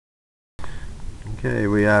Okay,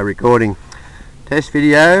 we are recording test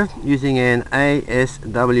video using an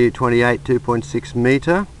ASW28 2.6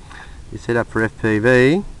 meter. It's set up for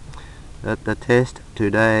FPV. The test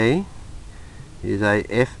today is a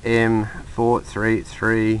FM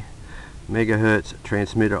 433 megahertz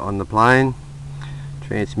transmitter on the plane,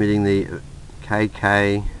 transmitting the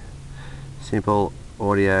KK simple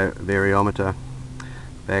audio variometer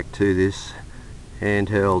back to this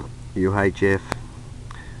handheld UHF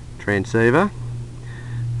transceiver.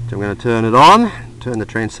 So I'm going to turn it on, turn the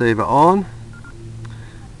transceiver on.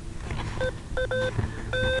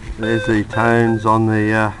 There's the tones on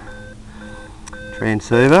the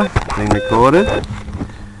transceiver being recorded.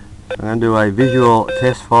 I'm going to do a visual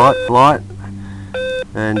test flight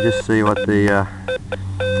and just see what the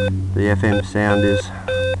FM sound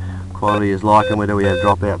quality is like, and whether we have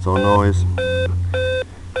dropouts or noise.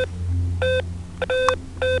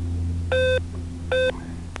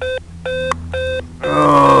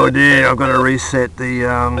 Oh dear, I've got to reset the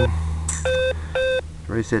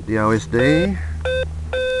OSD.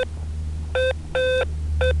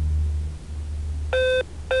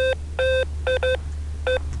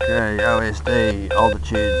 Okay, OSD,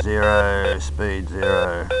 altitude 0, speed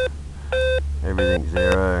 0, everything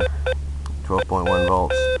 0, 12.1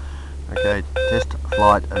 volts. Okay, test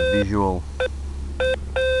flight visual.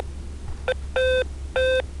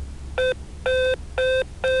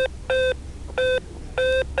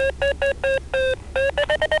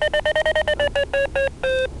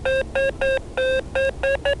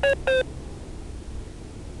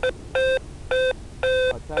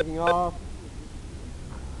 Taking off.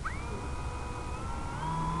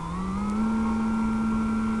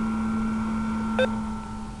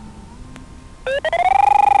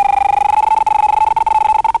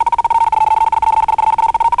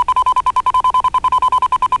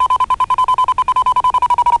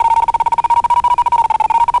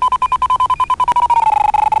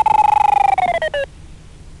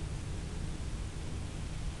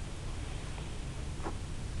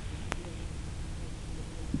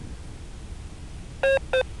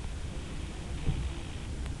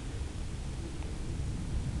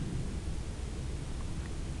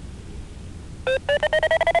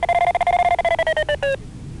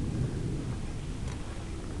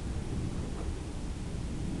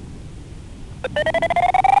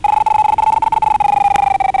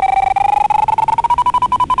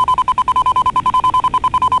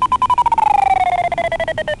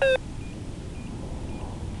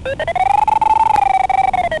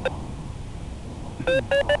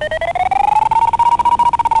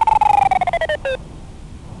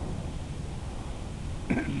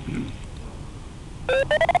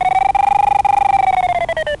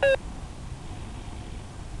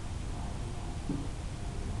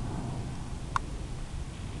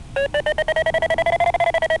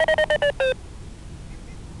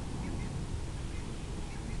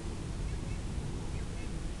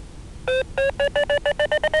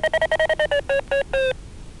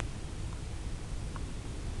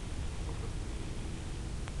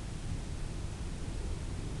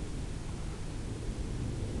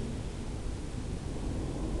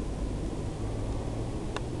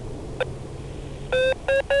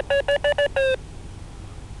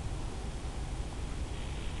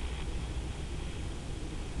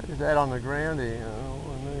 What is that on the ground here?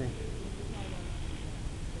 Oh, me.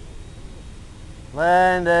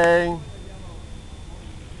 Landing.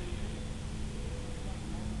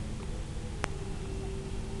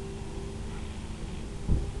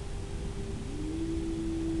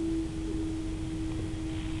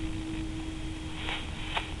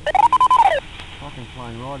 Fucking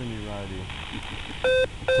flying right in your road here.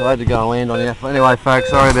 So I had to go and land on you. Anyway folks,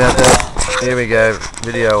 sorry about that. Here we go,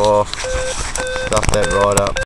 video off. Stuff that right up.